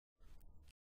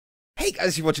Hey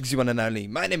guys, you're watching the one and only.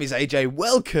 My name is AJ.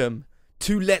 Welcome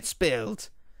to Let's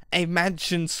Build a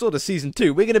Mansion, sort of Season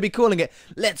 2. We're going to be calling it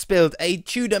Let's Build a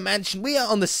Tudor Mansion. We are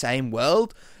on the same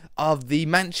world of the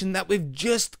mansion that we've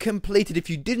just completed. If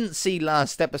you didn't see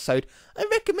last episode, I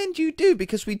recommend you do,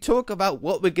 because we talk about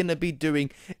what we're going to be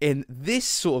doing in this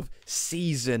sort of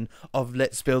season of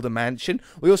Let's Build a Mansion.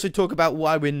 We also talk about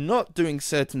why we're not doing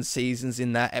certain seasons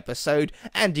in that episode,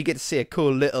 and you get to see a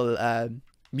cool little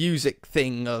music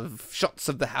thing of shots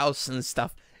of the house and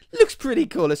stuff. Looks pretty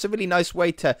cool. It's a really nice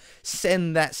way to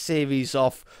send that series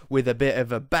off with a bit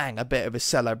of a bang, a bit of a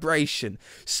celebration.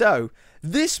 So,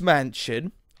 this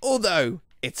mansion, although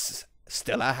it's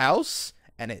still a house,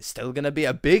 and it's still going to be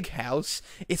a big house,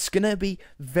 it's going to be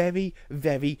very,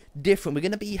 very different. We're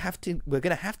going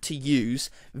to have to use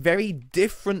very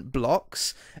different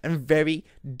blocks and very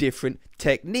different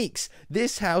techniques.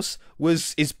 This house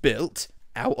is built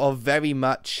out of very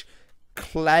much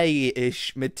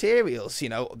clay-ish materials. You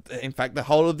know, in fact, the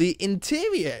whole of the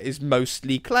interior is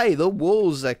mostly clay. The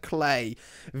walls are clay.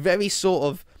 Very sort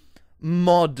of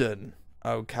modern,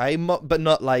 okay? But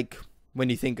not like when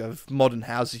you think of modern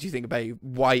houses, you think about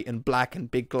white and black and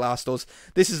big glass doors.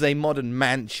 This is a modern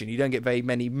mansion. You don't get very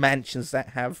many mansions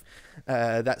that have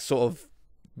that sort of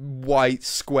white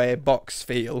square box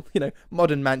feel. You know,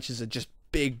 modern mansions are just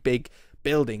big, big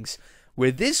buildings.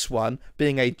 With this one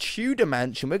being a Tudor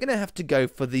mansion, we're going to have to go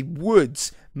for the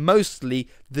woods, mostly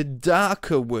the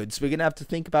darker woods. We're going to have to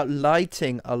think about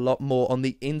lighting a lot more on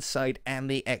the inside and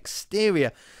the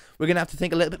exterior. We're going to have to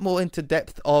think a little bit more into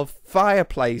depth of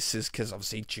fireplaces, because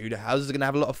obviously Tudor houses are going to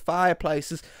have a lot of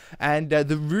fireplaces. And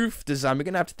the roof design, we're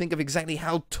going to have to think of exactly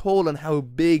how tall and how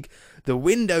big the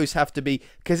windows have to be,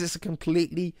 because it's a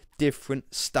completely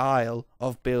different style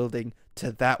of building to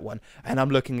that one, and I'm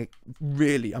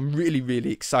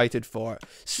really excited for it.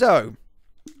 So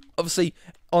obviously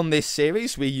on this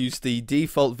series we use the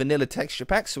default vanilla texture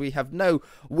pack, so we have no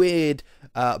weird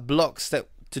blocks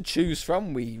to choose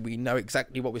from. We know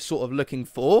exactly what we're sort of looking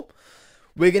for.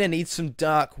 We're gonna need some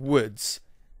dark woods,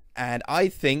 and I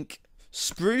think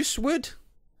spruce wood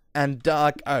and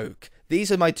dark oak,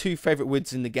 these are my two favorite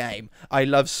woods in the game. I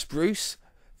love spruce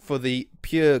for the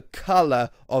pure color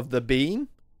of the beam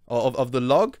of the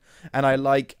log, and I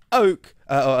like dark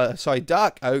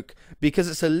oak, because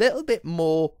it's a little bit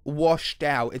more washed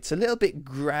out. It's a little bit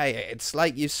grayer. It's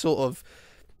like you're sort of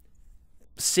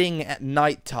seeing at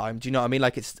night time. Do you know what I mean?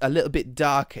 Like it's a little bit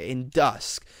darker in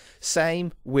dusk.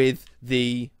 Same with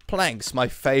the planks. My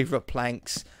favorite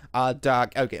planks are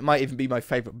dark oak. It might even be my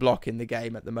favorite block in the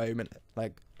game at the moment,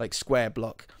 like square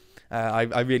block.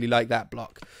 I really like that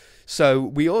block. So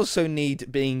we also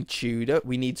need, being Tudor,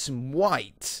 we need some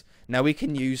white. Now we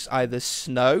can use either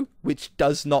snow, which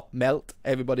does not melt.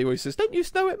 Everybody always says, don't use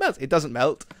snow, it melts. It doesn't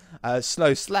melt.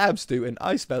 Snow slabs do, and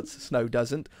ice melts, snow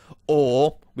doesn't.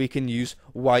 Or we can use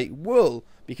white wool,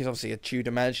 because obviously a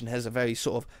Tudor mansion has a very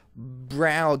sort of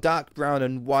brown, dark brown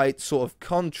and white sort of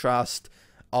contrast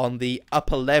on the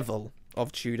upper level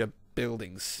of Tudor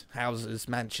buildings, houses,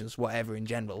 mansions, whatever in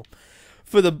general.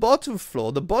 For the bottom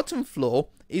floor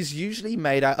is usually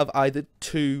made out of either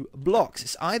two blocks.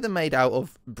 It's either made out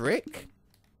of brick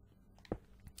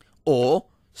or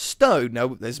stone. Now,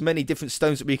 there's many different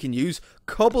stones that we can use.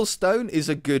 Cobblestone is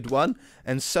a good one,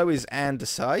 and so is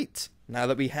andesite. Now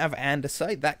that we have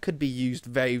andesite, that could be used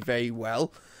very, very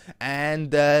well.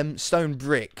 And stone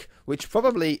brick, which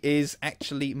probably is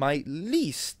actually my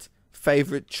least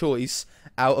favorite choice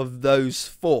out of those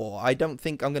four. I don't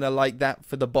think I'm going to like that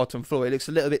for the bottom floor. It looks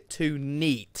a little bit too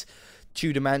neat.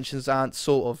 Tudor mansions aren't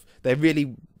sort of, they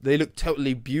look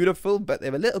totally beautiful, but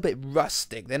they're a little bit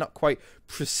rustic. They're not quite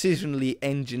precisionally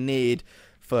engineered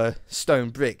for stone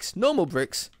bricks. Normal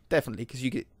bricks, definitely, because you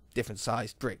get different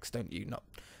sized bricks, don't you?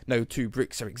 No two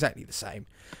bricks are exactly the same.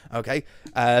 Okay.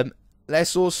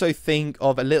 Let's also think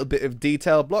of a little bit of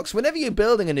detail blocks. Whenever you're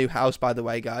building a new house, by the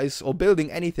way, guys, or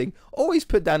building anything, always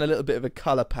put down a little bit of a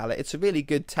color palette. It's a really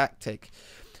good tactic.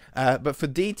 But for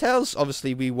details,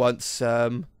 obviously, we want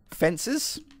some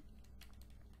fences.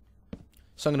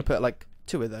 So I'm going to put like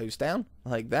 2 of those down,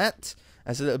 like that,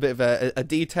 as a little bit of a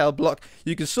detail block.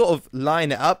 You can sort of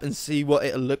line it up and see what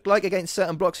it'll look like against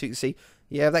certain blocks. So you can see,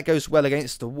 yeah, that goes well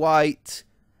against the white,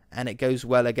 and it goes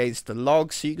well against the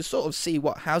logs, so you can sort of see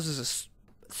what houses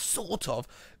are sort of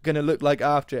going to look like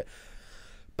after it.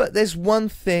 But there's one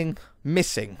thing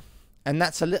missing, and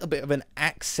that's a little bit of an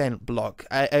accent block.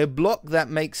 A block that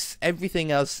makes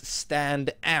everything else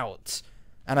stand out.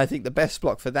 And I think the best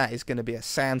block for that is going to be a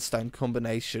sandstone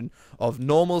combination of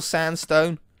normal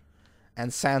sandstone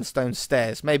and sandstone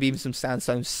stairs. Maybe even some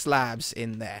sandstone slabs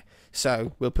in there.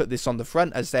 So we'll put this on the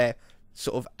front as they're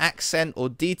sort of accent or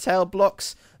detail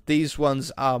blocks. These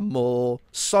ones are more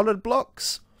solid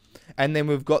blocks. And then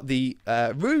we've got the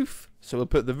roof. So we'll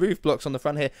put the roof blocks on the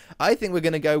front here. I think we're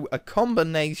going to go a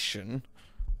combination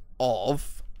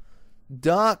of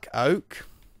dark oak,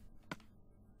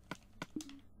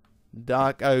 and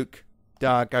dark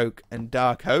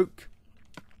oak.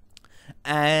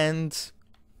 And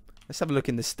let's have a look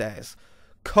in the stairs.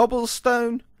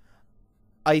 Cobblestone,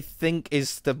 I think,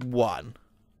 is the one.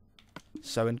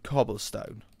 So in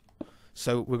cobblestone.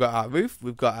 So we've got our roof,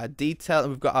 we've got our detail, and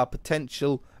we've got our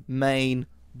potential main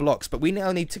blocks. But we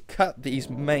now need to cut these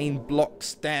main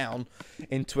blocks down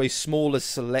into a smaller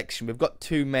selection. We've got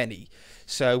too many.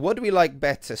 So what do we like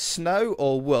better, snow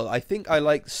or wool? I think I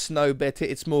like snow better.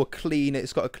 It's more clean,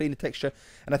 it's got a cleaner texture,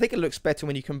 and I think it looks better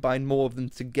when you combine more of them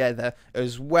together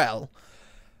as well.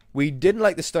 We didn't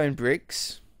like the stone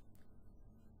bricks.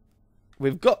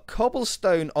 We've got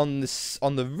cobblestone on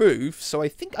the roof, so I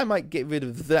think I might get rid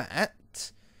of that.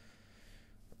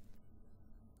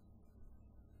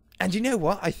 And you know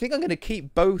what? I think I'm going to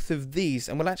keep both of these,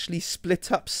 and we'll actually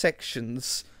split up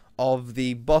sections of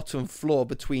the bottom floor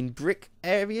between brick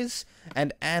areas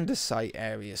and andesite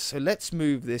areas. So let's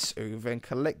move this over and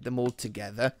collect them all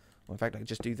together. Well, in fact, I can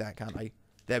just do that, can't I?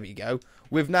 There we go.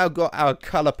 We've now got our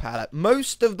color palette.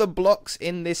 Most of the blocks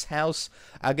in this house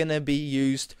are going to be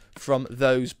used from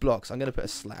those blocks. I'm going to put a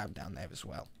slab down there as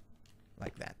well,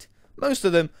 like that. Most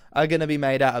of them are going to be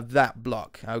made out of that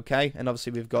block, okay? And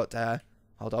obviously we've got,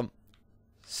 hold on,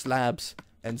 slabs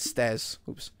and stairs.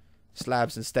 Oops.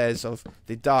 Slabs and stairs of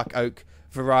the dark oak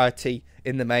variety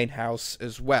in the main house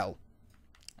as well.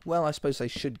 Well, I suppose they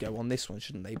should go on this one,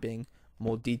 shouldn't they, being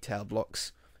more detailed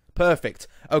blocks. Perfect.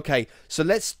 Okay, so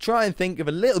let's try and think of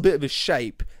a little bit of a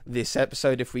shape this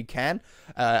episode if we can.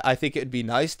 I think it would be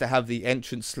nice to have the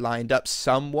entrance lined up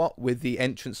somewhat with the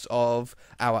entrance of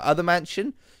our other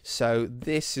mansion. So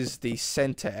this is the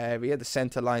center area, the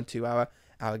center line to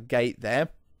our gate there.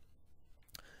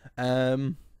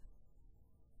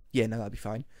 Yeah, no, that'll be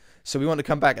fine. So we want to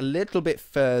come back a little bit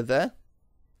further.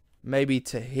 Maybe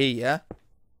to here.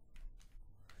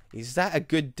 Is that a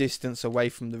good distance away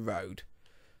from the road?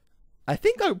 I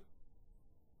think I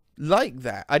like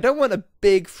that. I don't want a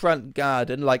big front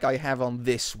garden like I have on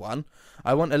this one.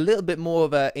 I want a little bit more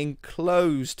of an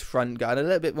enclosed front garden. A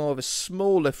little bit more of a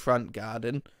smaller front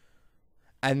garden.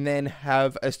 And then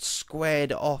have a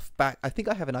squared off back. I think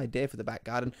I have an idea for the back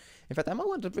garden. In fact, I might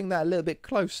want to bring that a little bit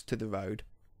close to the road.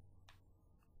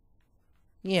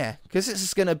 Yeah, because this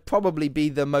is going to probably be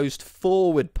the most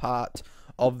forward part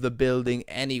of the building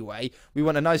anyway. We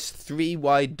want a nice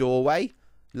 3-wide doorway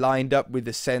lined up with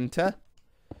the center.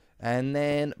 And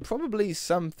then probably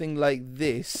something like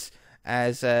this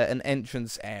as an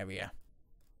entrance area.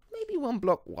 Maybe 1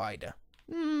 block wider.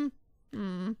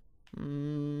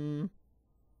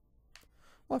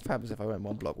 What happens if I went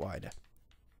 1 block wider?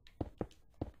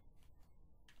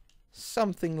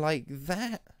 Something like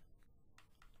that.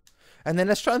 And then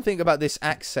let's try and think about this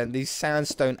accent, these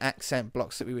sandstone accent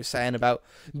blocks that we were saying about.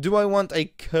 Do I want a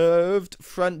curved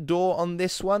front door on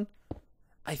this one?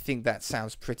 I think that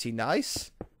sounds pretty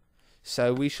nice.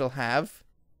 So we shall have...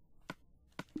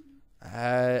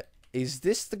 is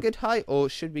this the good height, or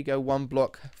should we go 1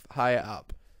 block higher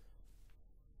up?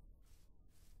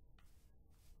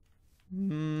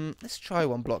 Let's try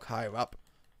 1 block higher up.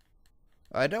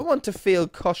 I don't want to feel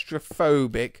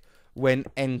claustrophobic when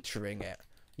entering it.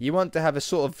 You want to have a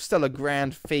sort of still a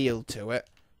grand feel to it.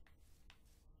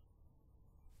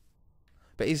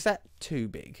 But is that too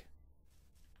big?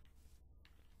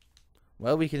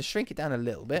 Well, we can shrink it down a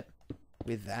little bit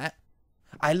with that.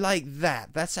 I like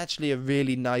that. That's actually a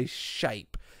really nice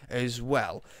shape as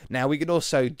well. Now, we could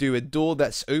also do a door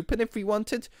that's open if we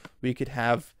wanted. We could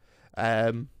have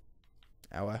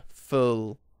our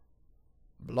full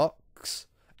blocks.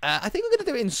 I think we're going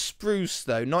to do it in spruce,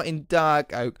 though, not in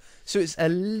dark oak. So it's a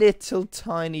little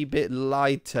tiny bit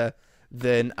lighter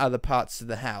than other parts of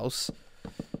the house.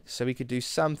 So we could do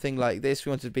something like this.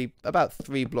 We want it to be about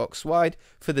 3 blocks wide.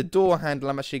 For the door handle,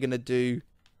 I'm actually going to do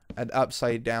an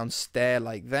upside down stair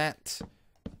like that.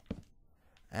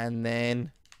 And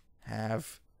then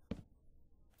have...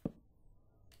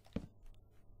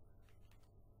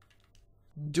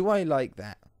 Do I like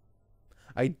that?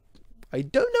 I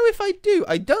don't know if I do.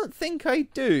 I don't think I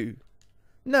do.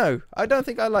 No, I don't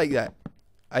think I like that.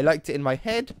 I liked it in my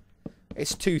head.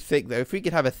 It's too thick, though. If we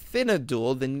could have a thinner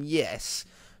door, then yes.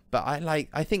 But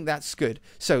I think that's good.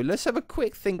 So let's have a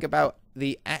quick think about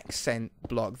the accent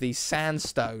block, the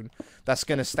sandstone. That's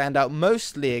going to stand out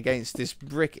mostly against this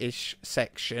brickish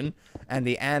section and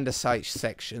the andesite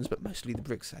sections, but mostly the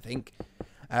bricks, I think.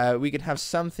 We could have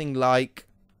something like...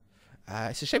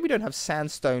 it's a shame we don't have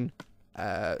sandstone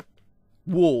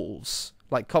walls.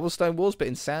 Like cobblestone walls, but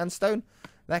in sandstone.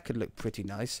 That could look pretty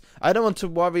nice. I don't want to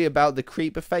worry about the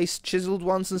creeper face chiseled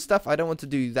ones and stuff. I don't want to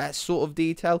do that sort of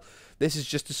detail. This is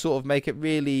just to sort of make it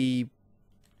really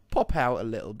pop out a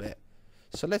little bit.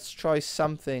 So let's try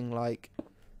something like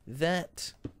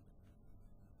that.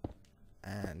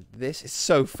 And this is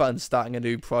so fun starting a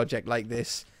new project like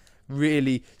this.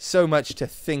 Really, so much to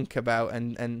think about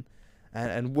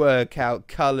and work out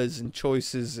colours and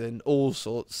choices and all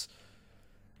sorts.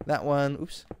 That one,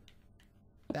 oops.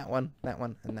 That one,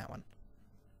 and that one.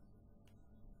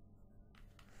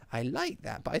 I like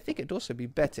that, but I think it'd also be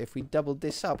better if we doubled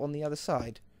this up on the other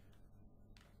side.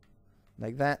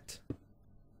 Like that.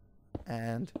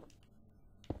 And...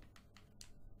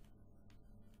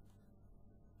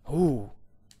 ooh.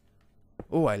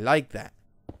 Oh, I like that.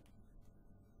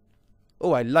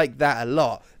 Oh, I like that a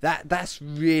lot. That's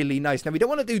really nice. Now, we don't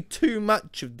want to do too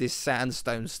much of this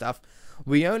sandstone stuff.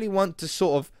 We only want to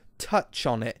sort of touch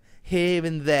on it here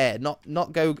and there,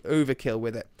 not go overkill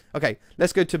with it. Okay,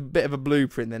 let's go to a bit of a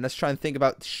blueprint then. Let's try and think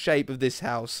about the shape of this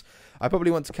house. I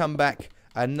probably want to come back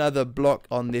another block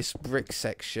on this brick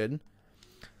section.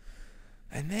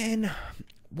 And then,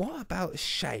 what about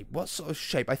shape? What sort of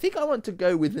shape? I think I want to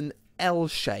go with an L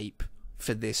shape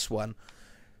for this one.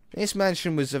 This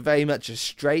mansion was very much a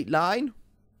straight line.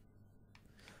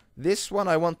 This one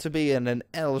I want to be in an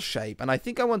L shape. And I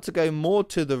think I want to go more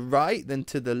to the right than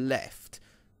to the left.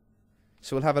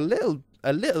 So we'll have a little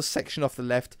section off the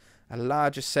left, a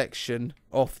larger section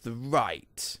off the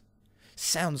right.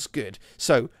 Sounds good.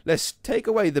 So let's take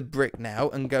away the brick now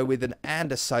and go with an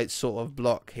andesite sort of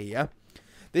block here.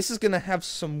 This is going to have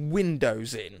some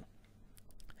windows in.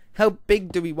 How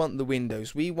big do we want the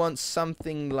windows? We want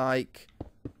something like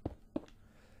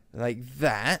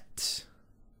that.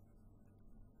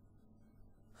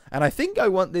 And I think I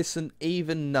want this an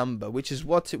even number, which is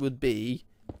what it would be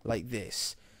like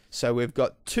this. So we've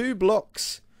got 2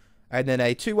 blocks, and then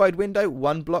a 2 wide window,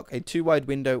 1 block, a 2 wide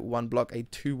window, 1 block, a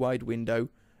 2 wide window,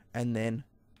 and then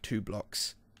 2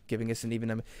 blocks, giving us an even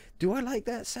number. Do I like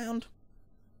that sound?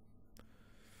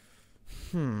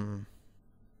 How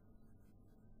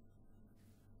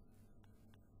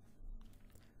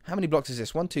many blocks is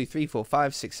this? 1, 2, 3, 4,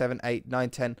 5, 6, 7, 8, 9,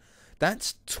 10.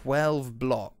 That's 12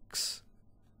 blocks.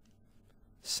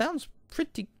 Sounds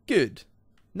pretty good.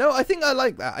 No, I think I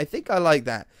like that. I think I like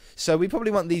that. So we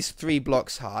probably want these 3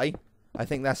 blocks high. I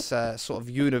think that's sort of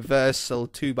universal.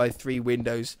 2x3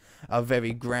 windows are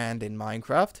very grand in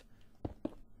Minecraft.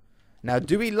 Now,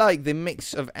 do we like the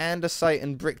mix of andesite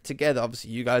and brick together?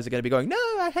 Obviously, you guys are going to be going, no,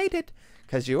 I hate it.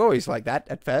 Because you're always like that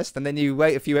at first. And then you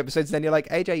wait a few episodes and then you're like,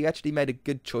 AJ, you actually made a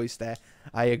good choice there.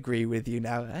 I agree with you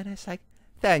now. And it's like,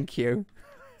 thank you.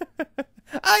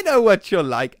 I know what you're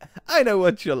like. I know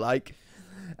what you're like.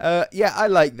 Yeah, I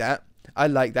like that. I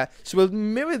like that. So we'll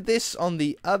mirror this on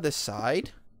the other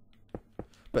side.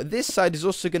 But this side is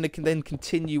also going to then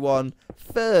continue on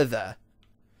further.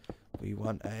 We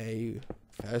want a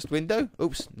first window.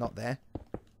 Oops, not there.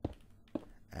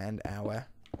 And our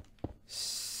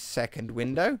second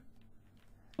window.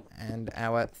 And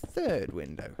our third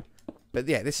window. But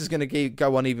yeah, this is going to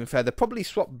go on even further. Probably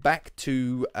swap back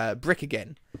to brick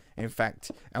again, in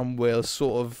fact. And we'll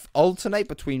sort of alternate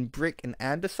between brick and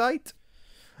andesite.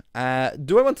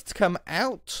 Do I want it to come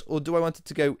out or do I want it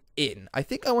to go in? I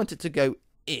think I want it to go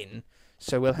in.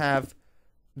 So we'll have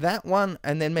that one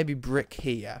and then maybe brick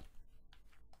here.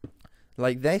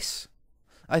 Like this.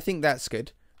 I think that's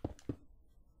good.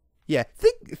 Yeah,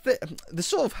 the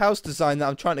sort of house design that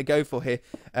I'm trying to go for here,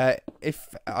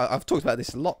 I've talked about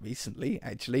this a lot recently,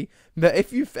 actually, but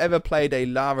if you've ever played a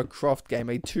Lara Croft game,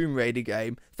 a Tomb Raider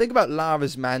game, think about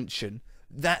Lara's mansion,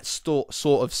 that sort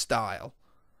of style.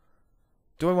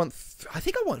 Do I want... I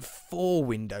think I want 4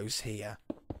 windows here.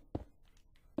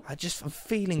 I'm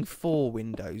feeling 4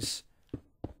 windows.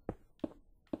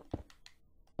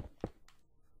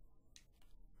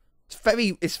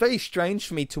 It's very strange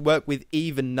for me to work with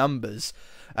even numbers.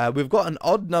 We've got an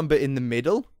odd number in the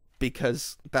middle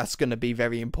because that's going to be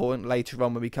very important later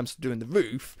on when it comes to doing the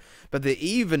roof. But the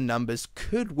even numbers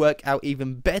could work out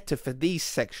even better for these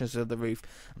sections of the roof.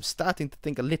 I'm starting to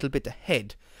think a little bit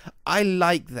ahead. I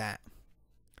like that.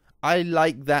 I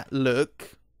like that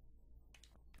look.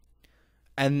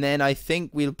 And then I think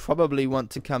we'll probably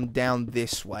want to come down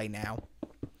this way now.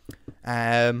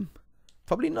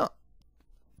 Probably not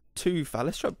too far.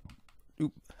 Let's try.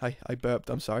 Oop, I burped.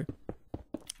 I'm sorry.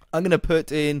 I'm going to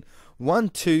put in 1,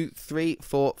 2, 3,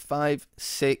 4, 5,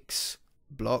 6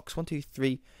 blocks. 1, 2,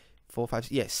 3, 4,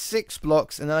 5. Yeah, 6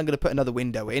 blocks. And then I'm going to put another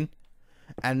window in.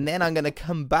 And then I'm going to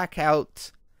come back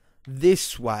out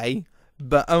this way,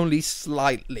 but only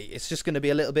slightly. It's just going to be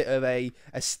a little bit of a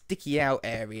sticky out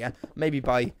area, maybe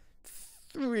by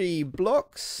 3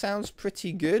 blocks. Sounds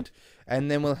pretty good. And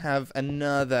then we'll have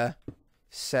another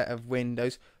set of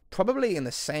windows, probably in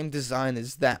the same design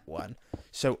as that one.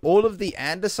 So all of the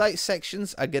andesite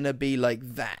sections are going to be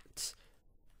like that.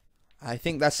 I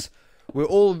think that's... We're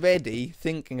already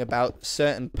thinking about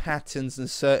certain patterns and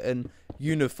certain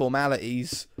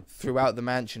uniformalities throughout the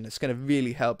mansion. It's going to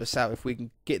really help us out if we can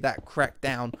get that cracked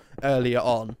down earlier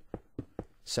on.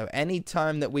 So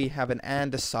anytime that we have an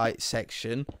andesite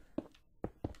section,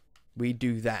 we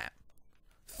do that.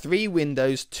 3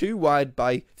 windows, 2 wide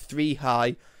by 3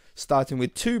 high, starting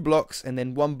with 2 blocks and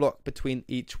then 1 block between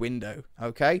each window.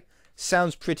 Okay?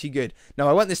 Sounds pretty good. Now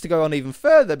I want this to go on even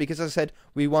further because as I said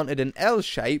we wanted an L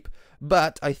shape,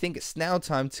 but I think it's now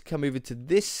time to come over to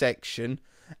this section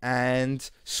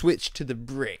and switch to the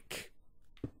brick,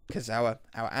 because our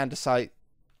andesite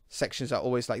sections are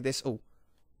always like this. Oh,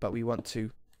 but we want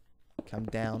to come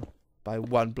down by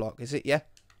 1 block. Is it? Yeah,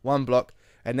 1 block,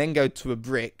 and then go to a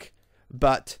brick,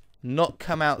 but not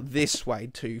come out this way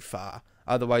too far.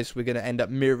 Otherwise we're going to end up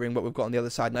mirroring what we've got on the other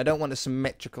side, and I don't want a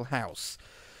symmetrical house.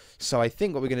 So I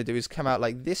think what we're going to do is come out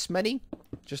like this many,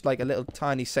 just like a little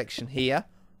tiny section here,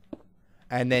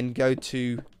 and then go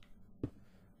to...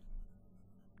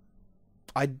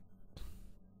 I'm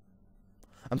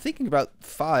thinking about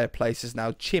fireplaces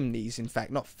now, chimneys in fact,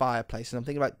 not fireplaces. I'm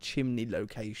thinking about chimney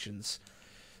locations.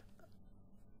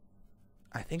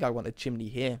 I think I want a chimney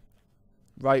here,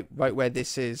 right where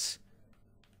this is.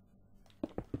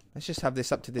 Let's just have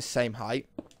this up to this same height.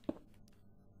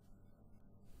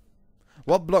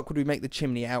 What block would we make the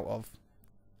chimney out of?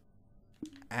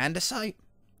 Andesite?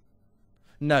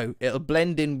 No, it'll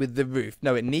blend in with the roof.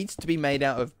 No, it needs to be made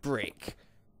out of brick.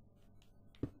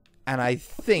 And I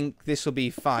think this will be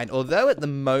fine. Although at the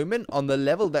moment, on the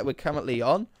level that we're currently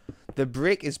on, the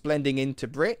brick is blending into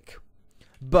brick.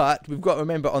 But we've got to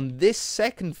remember on this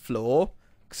second floor,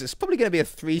 because it's probably going to be a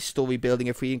 3-story building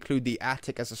if we include the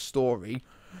attic as a story.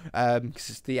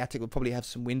 Because the attic will probably have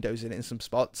some windows in it in some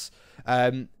spots.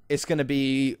 It's going to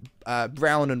be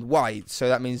brown and white, so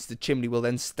that means the chimney will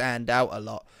then stand out a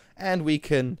lot. And we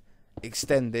can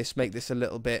extend this, make this a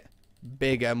little bit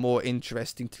bigger, more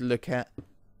interesting to look at,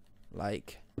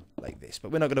 like this.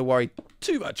 But we're not going to worry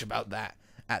too much about that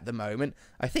at the moment.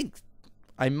 I think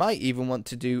I might even want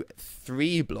to do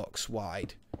 3 blocks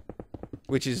wide,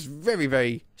 which is very,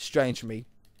 very strange for me.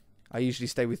 I usually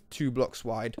stay with 2 blocks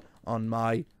wide on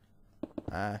my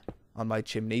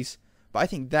chimneys, but I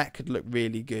think that could look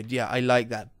really good. Yeah, I like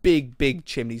that. Big, big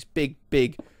chimneys, big,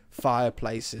 big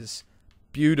fireplaces.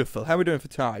 Beautiful. How are we doing for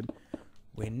time?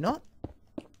 We're not...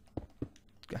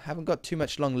 I haven't got too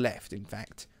much long left, in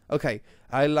fact. Okay,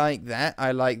 I like that.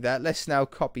 I like that. Let's now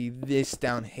copy this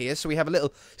down here. So we have a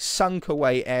little sunk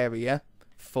away area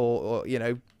for, or, you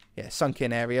know, yeah, sunk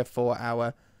in area for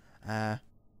our...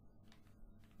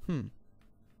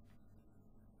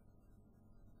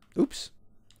 Oops.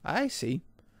 I see.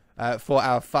 For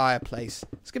our fireplace.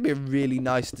 It's going to be a really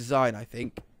nice design, I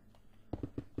think.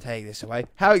 Take this away.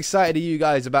 How excited are you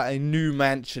guys about a new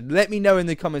mansion? Let me know in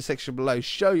the comment section below.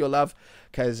 Show your love,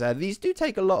 because these do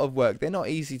take a lot of work. They're not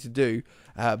easy to do,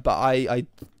 but I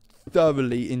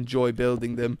thoroughly enjoy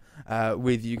building them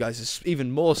with you guys, even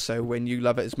more so when you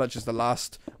love it as much as the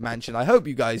last mansion. I hope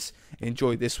you guys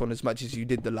enjoy this one as much as you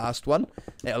did the last one.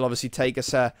 It'll obviously take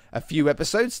us a few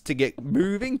episodes to get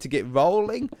moving, to get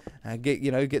rolling, and get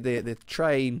the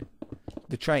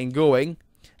train going.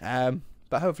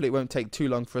 But hopefully it won't take too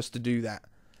long for us to do that.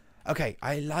 Okay,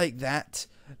 I like that.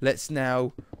 Let's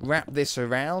now wrap this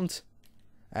around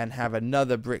and have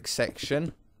another brick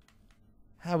section.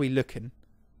 How are we looking?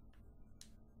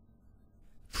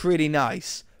 Pretty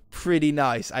nice. Pretty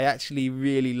nice. I actually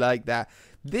really like that.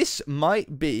 This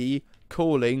might be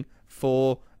calling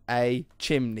for a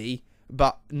chimney,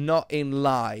 but not in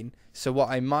line. So what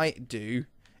I might do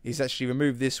is actually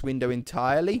remove this window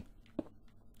entirely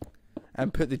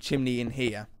and put the chimney in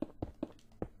here.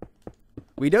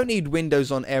 We don't need windows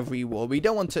on every wall. We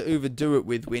don't want to overdo it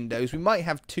with windows. We might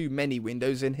have too many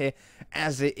windows in here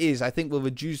as it is. I think we'll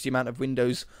reduce the amount of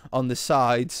windows on the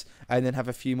sides and then have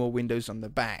a few more windows on the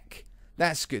back.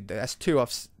 That's good though. That's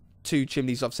two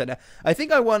chimneys off center. I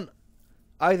think I want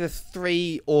either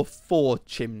 3 or 4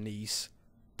 chimneys.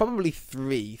 Probably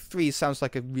 3. 3 sounds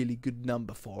like a really good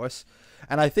number for us.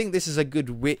 And I think this is a good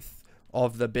width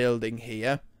of the building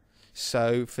here.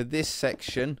 So for this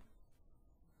section,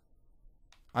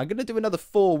 I'm going to do another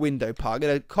 4 window part. I'm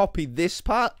going to copy this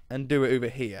part and do it over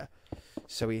here.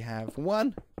 So we have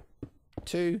 1,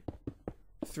 2,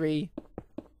 3,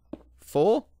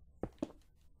 4.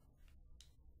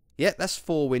 Yeah, that's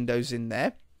 4 windows in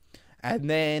there. And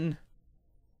then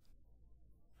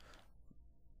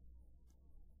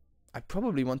I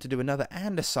probably want to do another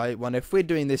andesite one. If we're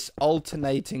doing this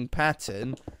alternating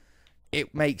pattern,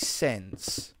 it makes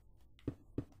sense.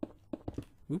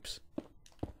 Oops.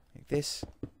 Like this.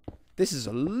 This is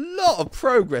a lot of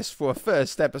progress for a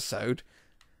first episode.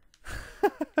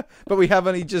 But we have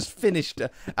only just finished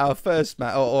our first or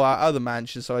our other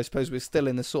mansion, so I suppose we're still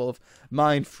in the sort of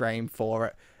mind frame for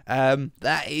it.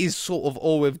 That is sort of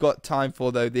all we've got time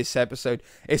for, though, this episode.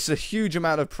 It's a huge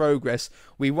amount of progress.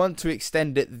 We want to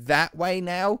extend it that way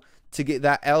now to get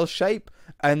that L shape,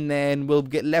 and then we'll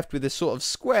get left with a sort of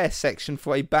square section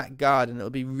for a back garden.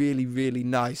 It'll be really, really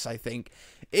nice, I think.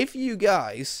 If you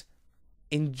guys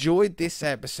enjoyed this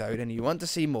episode and you want to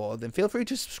see more, then feel free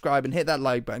to subscribe and hit that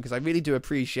like button, because I really do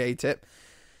appreciate it.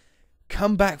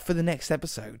 Come back for the next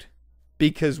episode,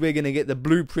 because we're going to get the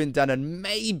blueprint done and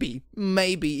maybe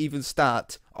even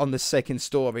start on the second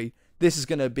story. This is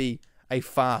going to be a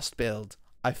fast build.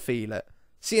 I feel it.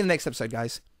 See you in the next episode,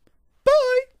 guys.